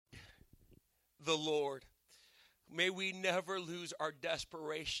the Lord. May we never lose our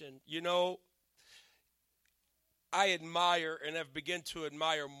desperation. You know, I admire and have begun to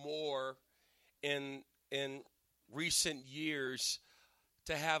admire more in recent years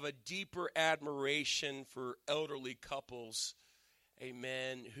to have a deeper admiration for elderly couples,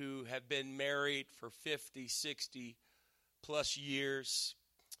 amen, who have been married for 50, 60 plus years,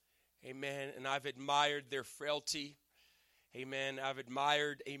 amen, and I've admired their frailty, amen. I've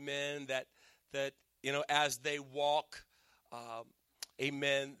admired, amen, that you know, as they walk,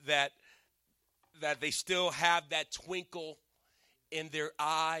 amen, that they still have that twinkle in their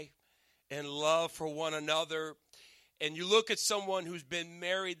eye and love for one another. And you look at someone who's been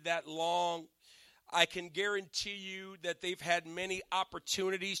married that long, I can guarantee you that they've had many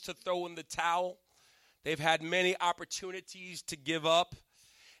opportunities to throw in the towel. They've had many opportunities to give up.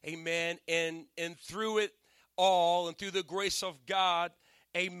 Amen. And through it all and through the grace of God,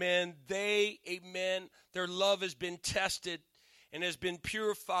 amen, their love has been tested and has been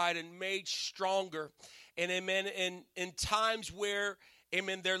purified and made stronger. And amen, in times where,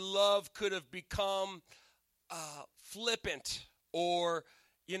 amen, their love could have become flippant or,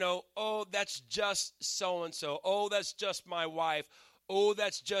 you know, oh, that's just so-and-so. Oh, that's just my wife. Oh,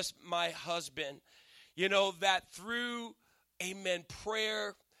 that's just my husband. You know, that through, amen,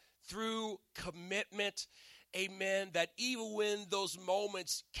 prayer, through commitment, amen, that even when those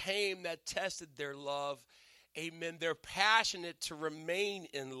moments came that tested their love, amen, they're passionate to remain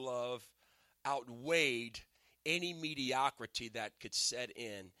in love outweighed any mediocrity that could set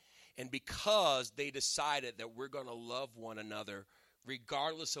in. And because they decided that we're going to love one another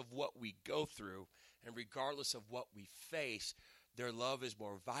regardless of what we go through and regardless of what we face, their love is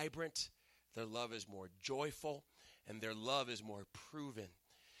more vibrant, their love is more joyful, and their love is more proven.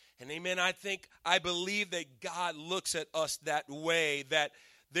 And amen, I believe that God looks at us that way, that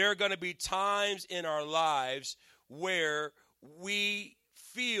there are going to be times in our lives where we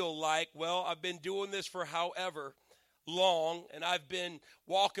feel like, well, I've been doing this for however long, and I've been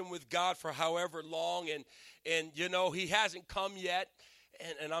walking with God for however long, and you know, he hasn't come yet,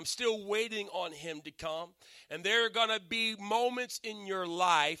 and I'm still waiting on him to come. And there are going to be moments in your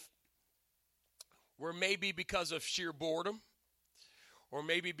life where maybe because of sheer boredom, or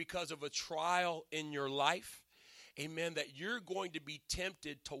maybe because of a trial in your life, amen, that you're going to be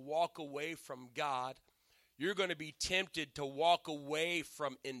tempted to walk away from God. You're going to be tempted to walk away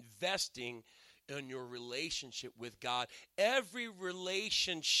from investing in your relationship with God. Every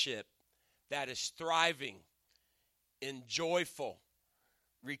relationship that is thriving and joyful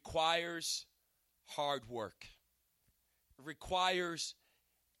requires hard work. It requires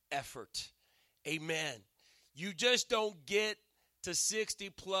effort. Amen. You just don't get to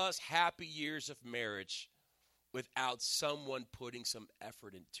 60 plus happy years of marriage without someone putting some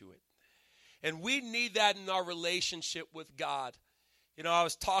effort into it. And we need that in our relationship with God. You know, I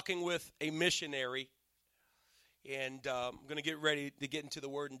was talking with a missionary, and I'm going to get ready to get into the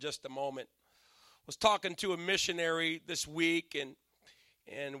word in just a moment. I was talking to a missionary this week,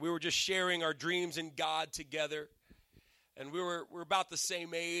 and we were just sharing our dreams in God together. And we're about the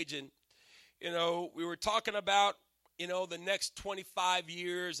same age, and, you know, we were talking about, you know, the next 25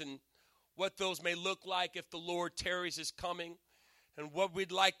 years and what those may look like if the Lord tarries his coming, and what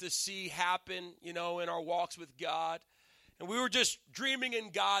we'd like to see happen, you know, in our walks with God. And we were just dreaming in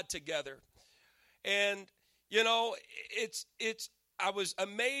God together. And, you know, I was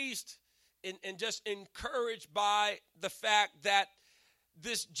amazed and just encouraged by the fact that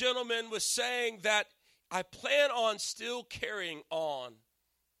this gentleman was saying that I plan on still carrying on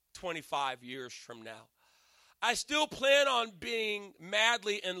 25 years from now. I still plan on being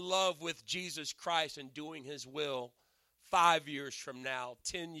madly in love with Jesus Christ and doing his will 5 years from now,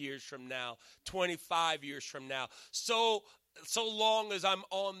 10 years from now, 25 years from now. So long as I'm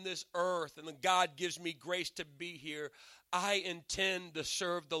on this earth and God gives me grace to be here, I intend to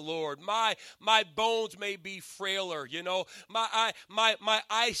serve the Lord. My bones may be frailer, you know. My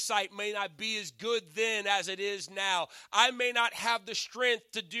eyesight may not be as good then as it is now. I may not have the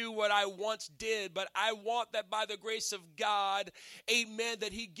strength to do what I once did, but I want that by the grace of God, amen,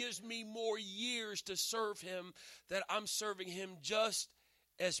 that he gives me more years to serve him, that I'm serving him just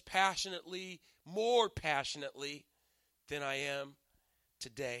as passionately, more passionately than I am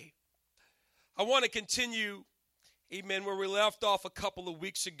today. I want to continue, amen, where we left off a couple of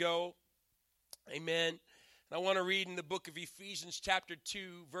weeks ago. Amen. And I want to read in the book of Ephesians chapter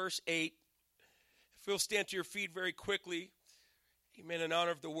 2, verse 8. If you'll stand to your feet very quickly, amen, in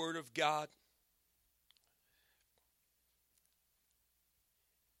honor of the word of God.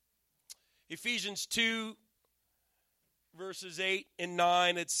 Ephesians 2, verses 8 and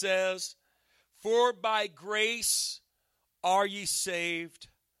 9, it says, For by grace are ye saved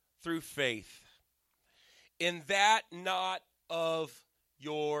through faith, and that not of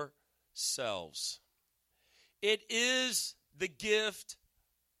yourselves. It is the gift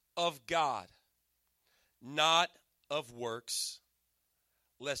of God, not of works,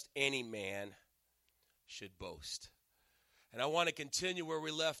 lest any man should boast. And I want to continue where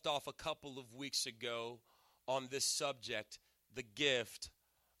we left off a couple of weeks ago on this subject, the gift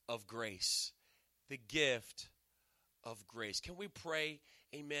of grace. The gift of grace. Can we pray,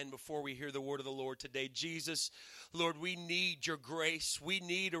 amen, before we hear the word of the Lord today? Jesus, Lord, we need your grace. We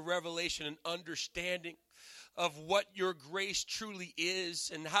need a revelation and understanding of what your grace truly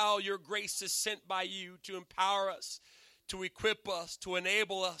is and how your grace is sent by you to empower us, to equip us, to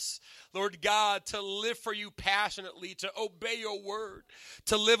enable us, Lord God, to live for you passionately, to obey your word,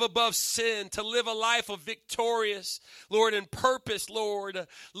 to live above sin, to live a life of victorious, Lord, and purpose, Lord.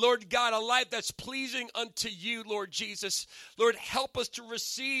 Lord God, a life that's pleasing unto you, Lord Jesus. Lord, help us to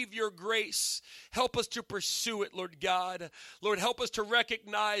receive your grace. Help us to pursue it, Lord God. Lord, help us to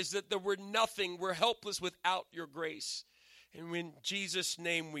recognize that we're nothing, we're helpless without your grace. And in Jesus'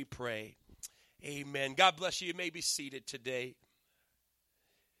 name we pray. Amen. God bless you. You may be seated today.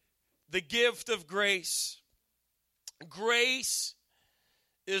 The gift of grace. Grace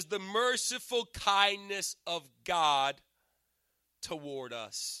is the merciful kindness of God toward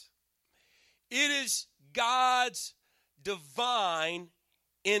us. It is God's divine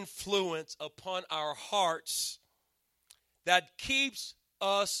influence upon our hearts that keeps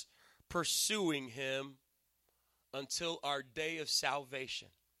us pursuing him until our day of salvation.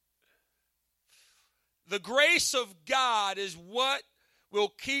 The grace of God is what will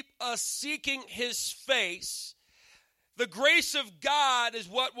keep us seeking his face. The grace of God is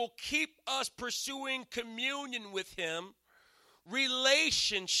what will keep us pursuing communion with him,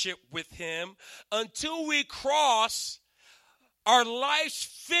 relationship with him, until we cross our life's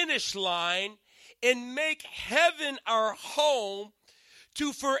finish line and make heaven our home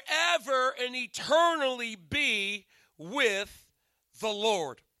to forever and eternally be with the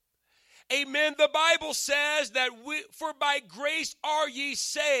Lord. Amen. The Bible says that for by grace are ye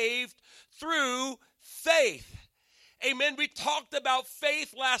saved through faith. Amen. We talked about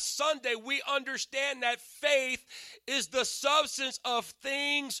faith last Sunday. We understand that faith is the substance of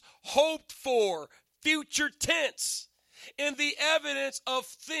things hoped for, future tense, and the evidence of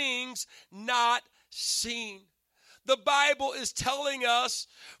things not seen. The Bible is telling us,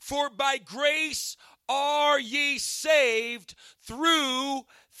 for by grace are ye saved through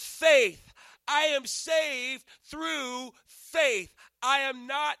faith. I am saved through faith. I am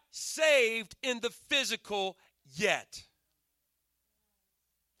not saved in the physical yet.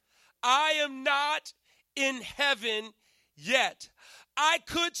 I am not in heaven yet. I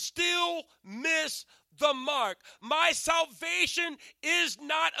could still miss the mark. My salvation is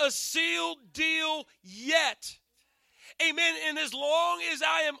not a sealed deal yet. Amen. And as long as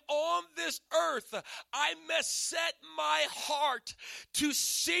I am on this earth, I must set my heart to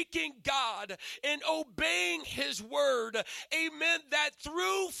seeking God and obeying his word. Amen. That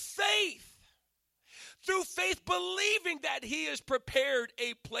through faith, believing that he has prepared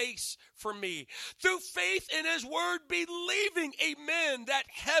a place for me. Through faith in his word, believing, amen, that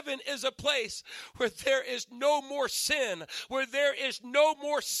heaven is a place where there is no more sin, where there is no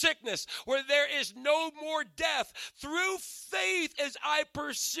more sickness, where there is no more death. Through faith, as I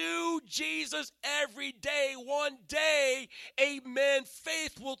pursue Jesus every day, one day, amen,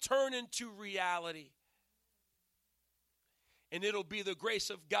 faith will turn into reality. And it'll be the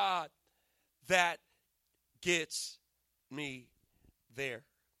grace of God that gets me there.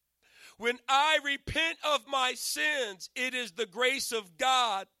 When I repent of my sins, it is the grace of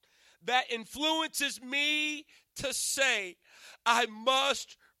God that influences me to say, I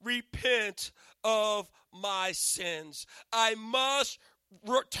must repent of my sins. I must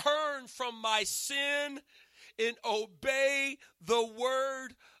return from my sin and obey the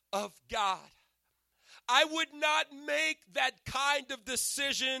word of God. I would not make that kind of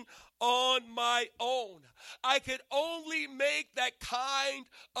decision on my own. I could only make that kind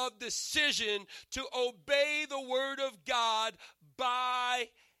of decision to obey the word of God by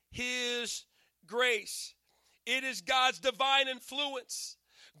his grace. It is God's divine influence.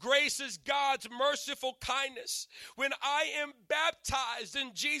 Grace is God's merciful kindness. When I am baptized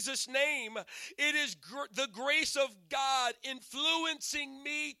in Jesus' name, it is the grace of God influencing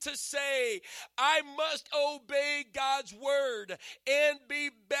me me to say I must obey God's word and be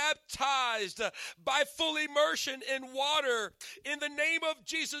baptized by full immersion in water in the name of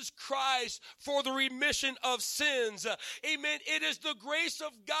Jesus Christ for the remission of sins. Amen. It is the grace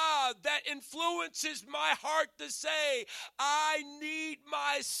of God that influences my heart to say, I need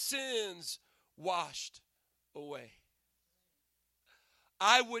my sins washed away.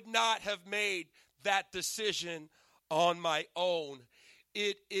 I would not have made that decision on my own.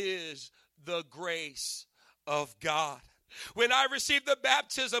 It is the grace of God. When I received the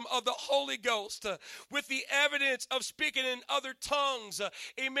baptism of the Holy Ghost with the evidence of speaking in other tongues,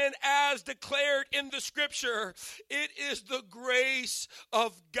 amen, as declared in the scripture, it is the grace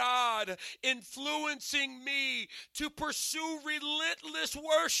of God influencing me to pursue relentless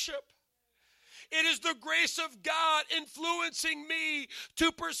worship. It is the grace of God influencing me to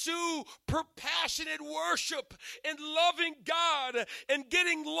pursue passionate worship and loving God and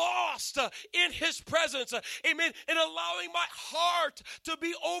getting lost in his presence. Amen. And allowing my heart to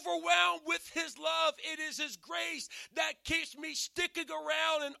be overwhelmed with his love. It is his grace that keeps me sticking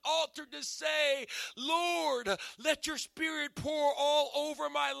around an altar to say, Lord, let your spirit pour all over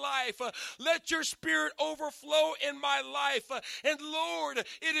my life. Let your spirit overflow in my life. And Lord,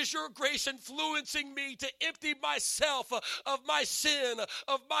 it is your grace influencing me to empty myself of my sin,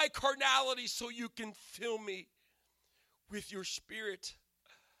 of my carnality, so you can fill me with your spirit.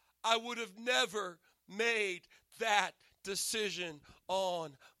 I would have never made that decision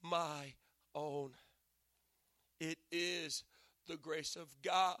on my own. It is the grace of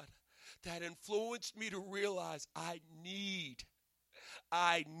God that influenced me to realize I need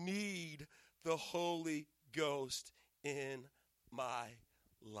the Holy Ghost in my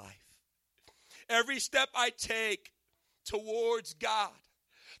life. Every step I take towards God,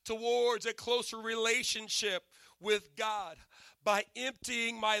 towards a closer relationship with God, by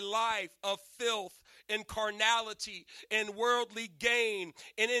emptying my life of filth and carnality and worldly gain,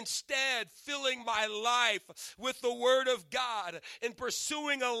 and instead filling my life with the Word of God and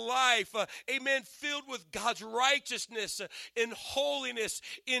pursuing a life, amen, filled with God's righteousness and holiness,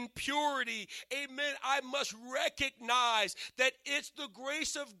 in purity, amen, I must recognize that it's the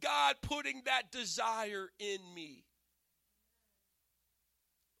grace of God putting that desire in me.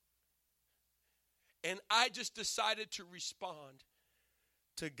 And I just decided to respond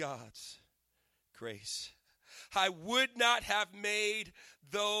to God's grace. I would not have made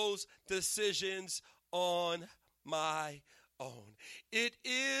those decisions on my own. It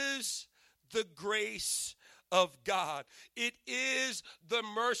is the grace of God. It is the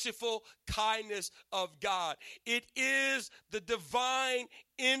merciful kindness of God. It is the divine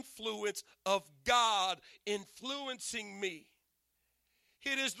influence of God influencing me.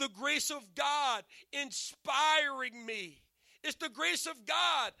 It is the grace of God inspiring me. It's the grace of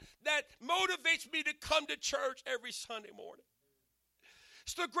God that motivates me to come to church every Sunday morning.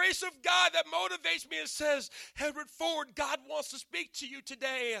 It's the grace of God that motivates me and says, Edward Ford, God wants to speak to you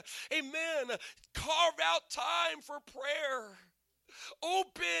today. Amen. Carve out time for prayer.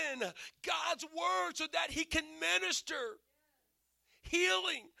 Open God's word so that he can minister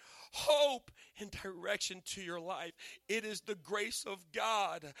healing, hope, and direction to your life. It is the grace of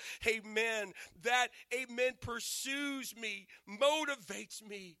God, amen, that, amen, pursues me, motivates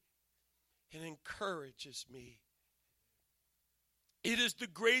me, and encourages me. It is the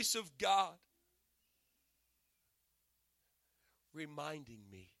grace of God reminding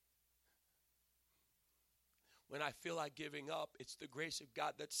me when I feel like giving up. It's the grace of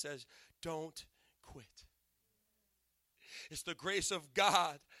God that says, don't quit. It's the grace of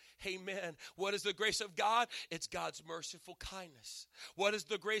God. Amen. What is the grace of God? It's God's merciful kindness. What is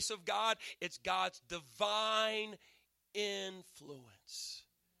the grace of God? It's God's divine influence.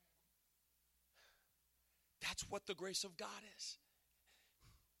 That's what the grace of God is.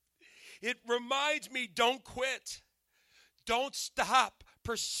 It reminds me, don't quit. Don't stop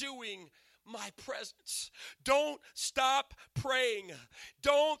pursuing my presence. Don't stop praying.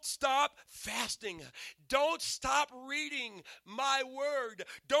 Don't stop fasting. Don't stop reading my word.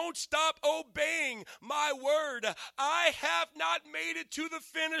 Don't stop obeying my word. I have not made it to the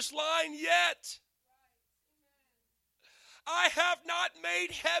finish line yet. I have not made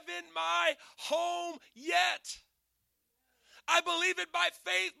heaven my home yet. I believe it by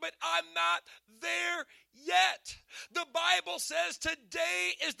faith, but I'm not there yet. The Bible says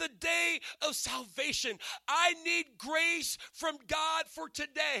today is the day of salvation. I need grace from God for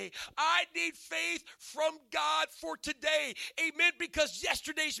today. I need faith from God for today. Amen. Because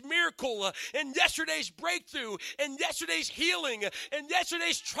yesterday's miracle and yesterday's breakthrough and yesterday's healing and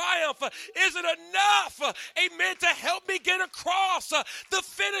yesterday's triumph isn't enough. Amen. To help me get across the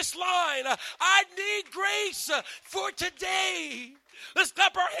finish line. I need grace for today. Let's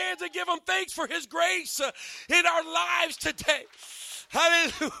clap our hands and give him thanks for his grace in our lives today.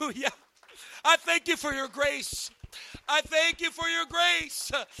 Hallelujah. I thank you for your grace. I thank you for your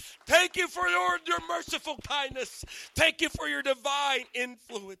grace. Thank you for your merciful kindness. Thank you for your divine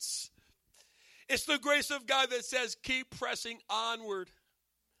influence. It's the grace of God that says keep pressing onward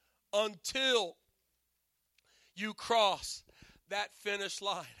until you cross that finish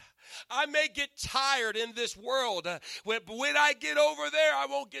line. I may get tired in this world, but when I get over there, I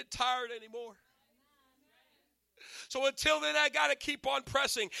won't get tired anymore. So until then, I got to keep on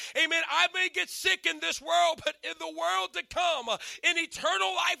pressing. Amen. I may get sick in this world, but in the world to come, in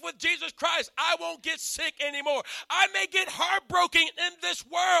eternal life with Jesus Christ, I won't get sick anymore. I may get heartbroken in this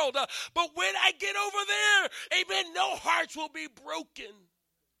world, but when I get over there, amen, no hearts will be broken.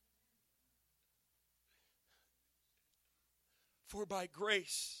 For by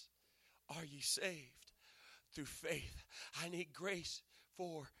grace are ye saved through faith. I need grace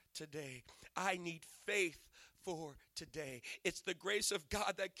for today. I need faith for today. It's the grace of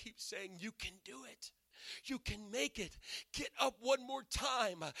God that keeps saying you can do it. You can make it. Get up one more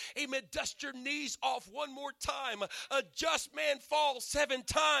time. Amen. Dust your knees off one more time. A just man falls 7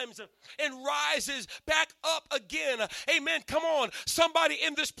 times and rises back up again. Amen. Come on. Somebody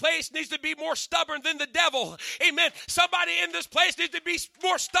in this place needs to be more stubborn than the devil. Amen. Somebody in this place needs to be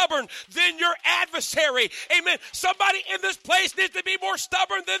more stubborn than your adversary. Amen. Somebody in this place needs to be more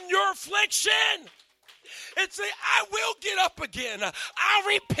stubborn than your affliction. And say, I will get up again. I'll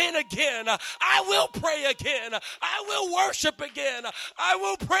repent again. I will pray again. I will worship again. I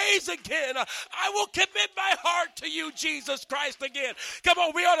will praise again. I will commit my heart to you, Jesus Christ, again. Come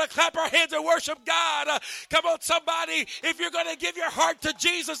on, we ought to clap our hands and worship God. Come on, somebody, if you're going to give your heart to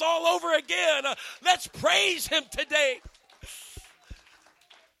Jesus all over again, let's praise him today.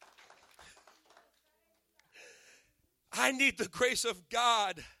 I need the grace of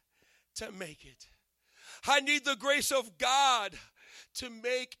God to make it. I need the grace of God to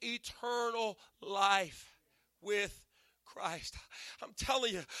make eternal life with Christ. I'm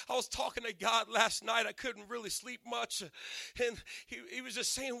telling you, I was talking to God last night. I couldn't really sleep much. And he was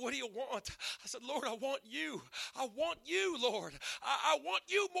just saying, what do you want? I said, Lord, I want you. I want you, Lord. I want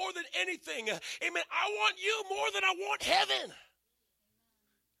you more than anything. Amen. I want you more than I want heaven.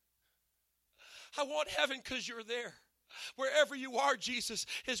 I want heaven because you're there. Wherever you are, Jesus,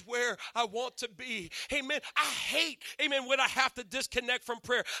 is where I want to be. Amen. I hate, amen, when I have to disconnect from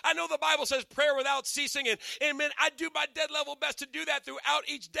prayer. I know the Bible says prayer without ceasing, and amen, I do my dead level best to do that throughout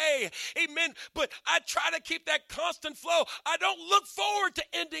each day. Amen. But I try to keep that constant flow. I don't look forward to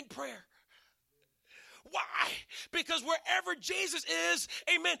ending prayer. Why? Because wherever Jesus is,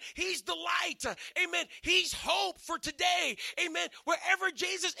 amen, he's the light. Amen. He's hope for today. Amen. Wherever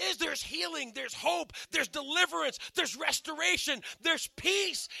Jesus is, there's healing, there's hope, there's deliverance, there's restoration, there's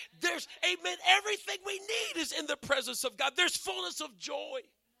peace, there's, amen, everything we need is in the presence of God. There's fullness of joy.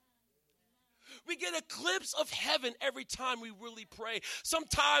 We get a glimpse of heaven every time we really pray.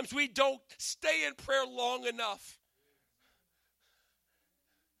 Sometimes we don't stay in prayer long enough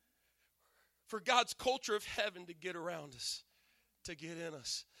for God's culture of heaven to get around us, to get in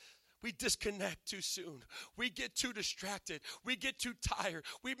us. We disconnect too soon. We get too distracted. We get too tired.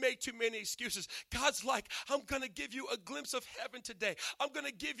 We make too many excuses. God's like, I'm going to give you a glimpse of heaven today. I'm going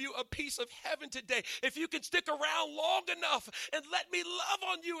to give you a piece of heaven today. If you can stick around long enough and let me love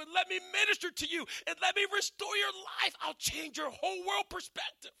on you and let me minister to you and let me restore your life, I'll change your whole world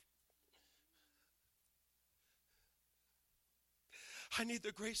perspective. I need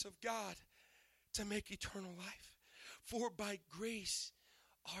the grace of God to make eternal life. For by grace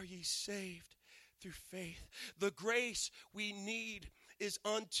are ye saved through faith. The grace we need is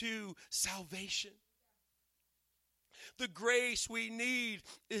unto salvation. The grace we need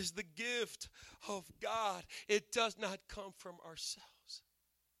is the gift of God. It does not come from ourselves.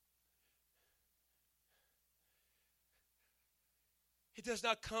 It does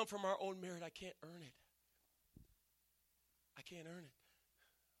not come from our own merit. I can't earn it. I can't earn it.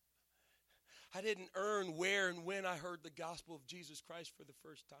 I didn't earn where and when I heard the gospel of Jesus Christ for the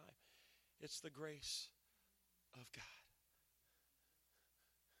first time. It's the grace of God.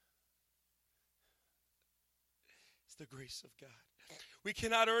 It's the grace of God. We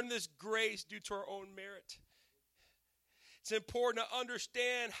cannot earn this grace due to our own merit. It's important to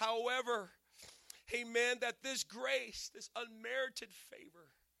understand, however, amen, that this grace, this unmerited favor,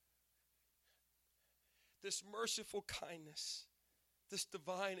 this merciful kindness, this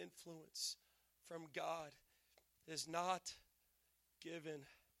divine influence from God is not given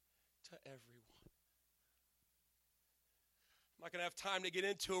to everyone. I'm not going to have time to get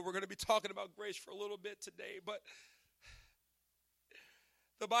into it. We're going to be talking about grace for a little bit today, but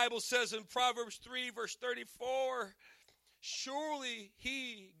the Bible says in Proverbs 3, verse 34, surely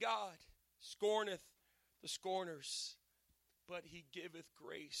he, God, scorneth the scorners, but he giveth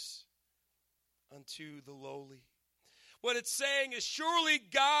grace unto the lowly. What it's saying is surely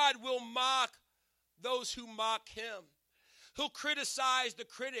God will mock those who mock him. He'll criticize the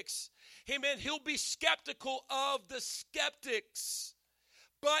critics. Amen. He'll be skeptical of the skeptics,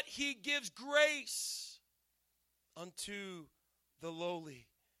 but he gives grace unto the lowly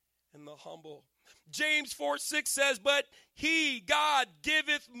and the humble. James 4:6 says, but he, God,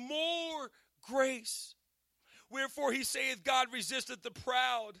 giveth more grace. Wherefore he saith, God resisteth the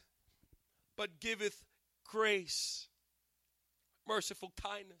proud, but giveth grace, merciful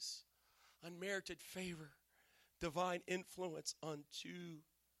kindness, unmerited favor, divine influence unto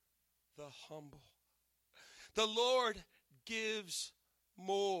the humble. The Lord gives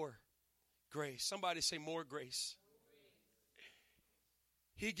more grace. Somebody say more grace.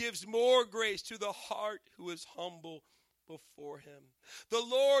 He gives more grace to the heart who is humble before him. The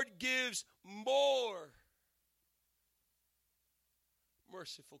Lord gives more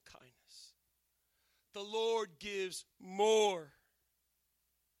merciful kindness. The Lord gives more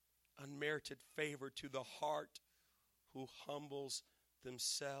unmerited favor to the heart who humbles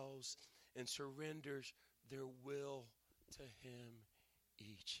themselves and surrenders their will to him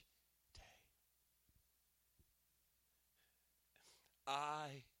each day.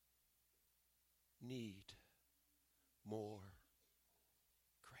 I need more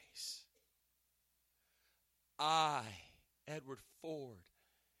grace. I, Edward Ford,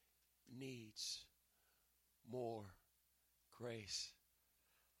 needs more grace.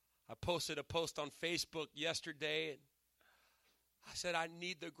 I posted a post on Facebook yesterday, and I said, I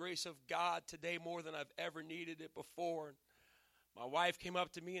need the grace of God today more than I've ever needed it before. And my wife came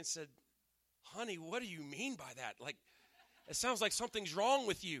up to me and said, honey, what do you mean by that? Like, it sounds like something's wrong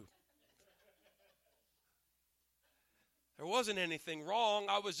with you. There wasn't anything wrong.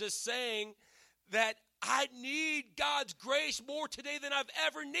 I was just saying that I need God's grace more today than I've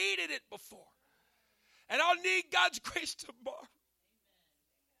ever needed it before. And I'll need God's grace tomorrow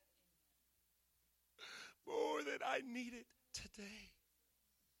more than I need it today.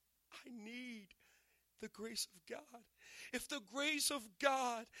 I need the grace of God. If the grace of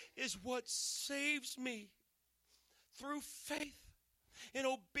God is what saves me through faith and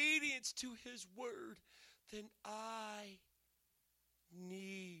obedience to his word, then I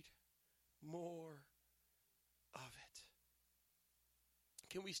need more of it.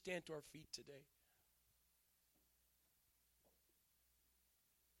 Can we stand to our feet today?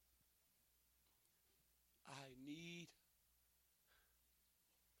 I need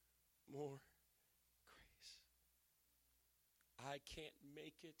more grace. I can't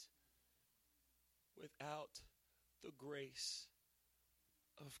make it without the grace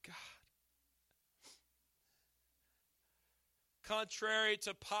of God. Contrary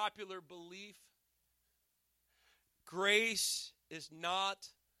to popular belief, grace is not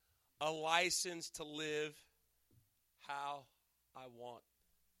a license to live how I want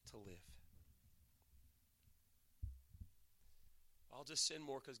to live. I'll just sin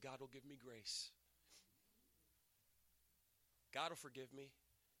more because God will give me grace. God will forgive me.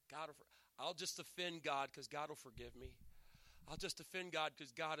 I'll just offend God because God will forgive me. I'll just offend God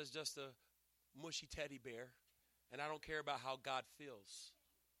because God is just a mushy teddy bear, and I don't care about how God feels.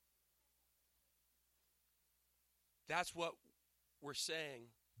 That's what we're saying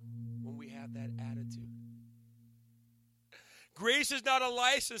when we have that attitude. Grace is not a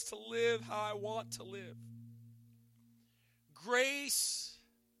license to live how I want to live. Grace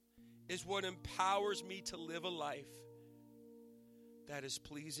is what empowers me to live a life that is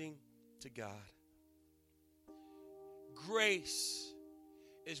pleasing to God. Grace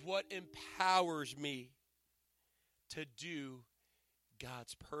is what empowers me to do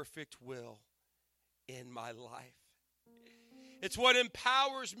God's perfect will in my life. It's what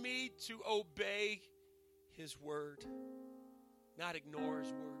empowers me to obey his word, not ignore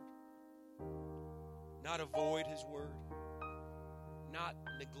his word, not avoid his word, not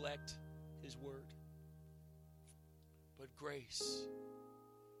neglect his word. But grace,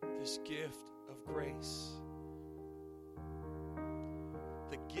 this gift of grace,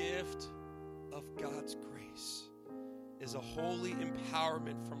 gift of God's grace is a holy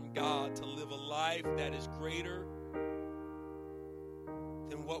empowerment from God to live a life that is greater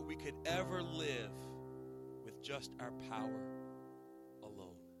than what we could ever live with just our power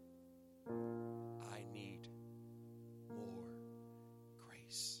alone. I need more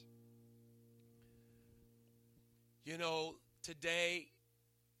grace. You know, today,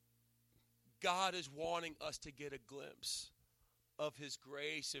 God is wanting us to get a glimpse of his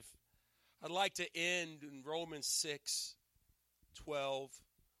grace. If I'd like to end in Romans 6:12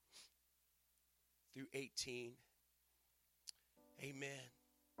 through 18. Amen.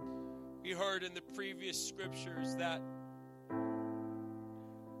 We heard in the previous scriptures that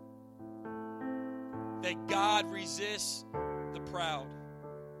God resists the proud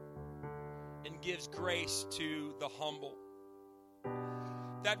and gives grace to the humble.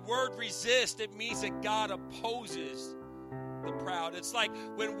 That word resist, it means that God opposes the proud. It's like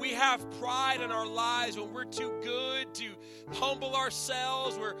when we have pride in our lives, when we're too good to humble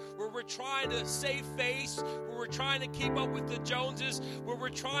ourselves, where we're trying to save face, where we're trying to keep up with the Joneses, where we're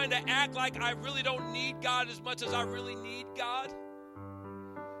trying to act like I really don't need God as much as I really need God.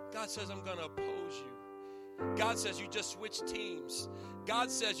 God says, I'm going to oppose you. God says, you just switch teams.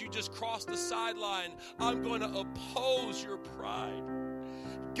 God says, you just crossed the sideline. I'm going to oppose your pride.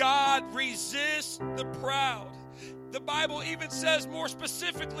 God resists the proud. The Bible even says more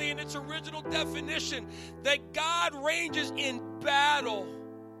specifically in its original definition that God ranges in battle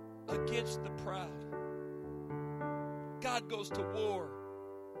against the proud. God goes to war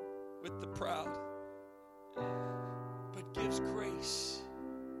with the proud, but gives grace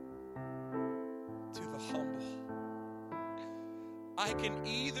to the humble. I can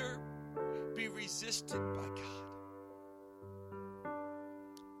either be resisted by God,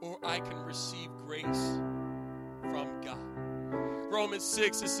 or I can receive grace from God. Romans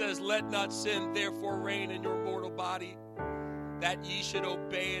 6, it says, let not sin therefore reign in your mortal body, that ye should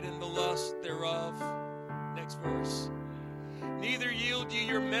obey it in the lust thereof. Next verse. Neither yield ye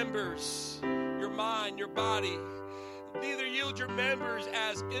your members, your mind, your body, neither yield your members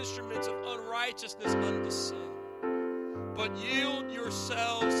as instruments of unrighteousness unto sin, but yield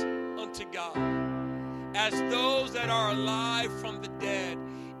yourselves unto God, as those that are alive from the dead,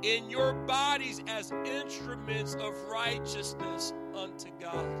 in your bodies as instruments of righteousness unto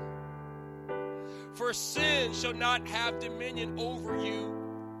God. For sin shall not have dominion over you,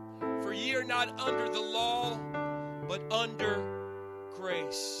 for ye are not under the law, but under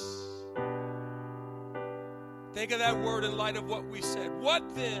grace. Think of that word in light of what we said.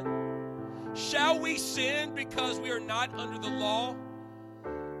 What then? Shall we sin because we are not under the law,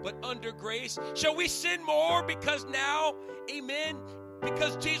 but under grace? Shall we sin more because now, amen,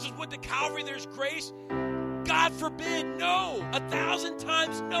 because Jesus went to Calvary, there's grace? God forbid, no. 1,000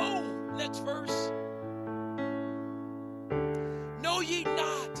 times no. Next verse. Know ye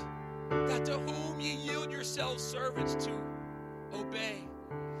not that to whom ye yield yourselves servants to obey,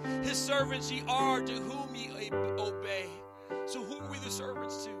 his servants ye are to whom ye obey. So who are we the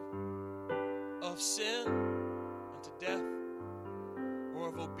servants to? Of sin unto death, or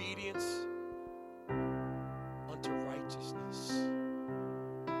of obedience unto righteousness?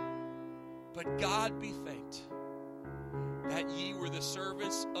 But God be thanked that ye were the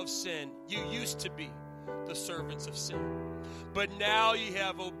servants of sin. You used to be the servants of sin. But now ye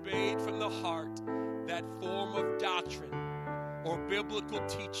have obeyed from the heart that form of doctrine or biblical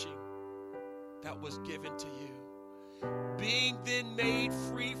teaching that was given to you. Being then made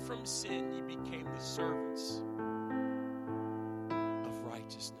free from sin, ye became the servants of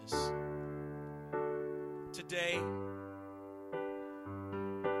righteousness. Today,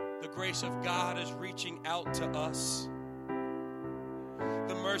 the grace of God is reaching out to us.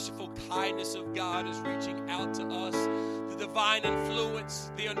 The merciful kindness of God is reaching out to us. The divine influence,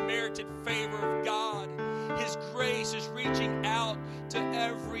 the unmerited favor of God, his grace is reaching out to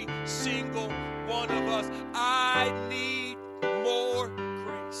every single one of us. I need more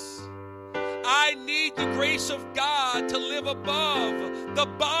grace. I need the grace of God to live above the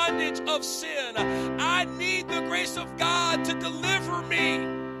bondage of sin. I need the grace of God to deliver me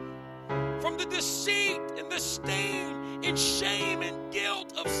from the deceit and the stain and shame and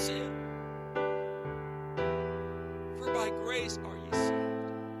guilt of sin. For by grace are ye saved.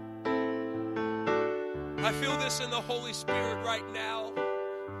 I feel this in the Holy Spirit right now.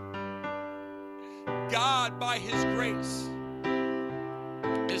 God, by his grace,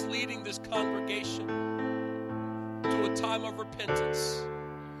 is leading this congregation to a time of repentance.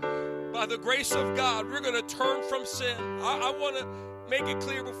 By the grace of God, we're going to turn from sin. I want to make it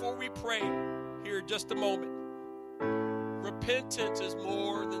clear before we pray here just a moment. Repentance is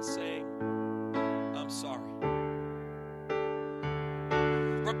more than saying, I'm sorry.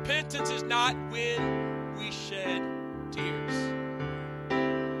 Repentance is not when we shed tears.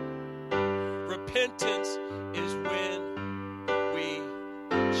 Repentance is when we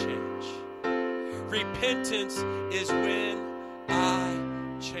change. Repentance is when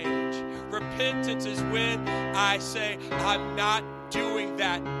I change. Repentance is when I say, I'm not doing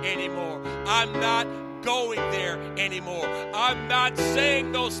that anymore. I'm not going there anymore. I'm not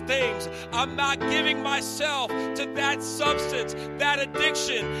saying those things. I'm not giving myself to that substance, that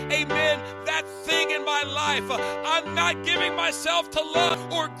addiction, amen, that thing in my life. I'm not giving myself to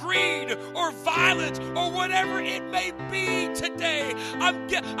love or greed or violence or whatever it may be today.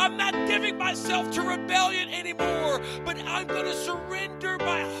 I'm not giving myself to rebellion anymore, but I'm going to surrender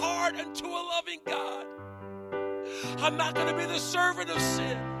my heart unto a loving God. I'm not going to be the servant of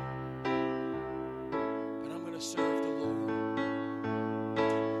sin. Serve the Lord.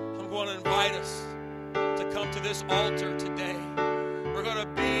 I'm going to invite us to come to this altar today. We're going to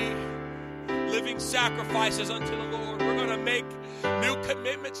be living sacrifices unto the Lord. We're going to make new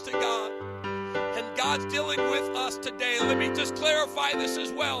commitments to God. And God's dealing with us today. Let me just clarify this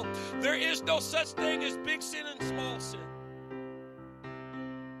as well. There is no such thing as big sin and small sin.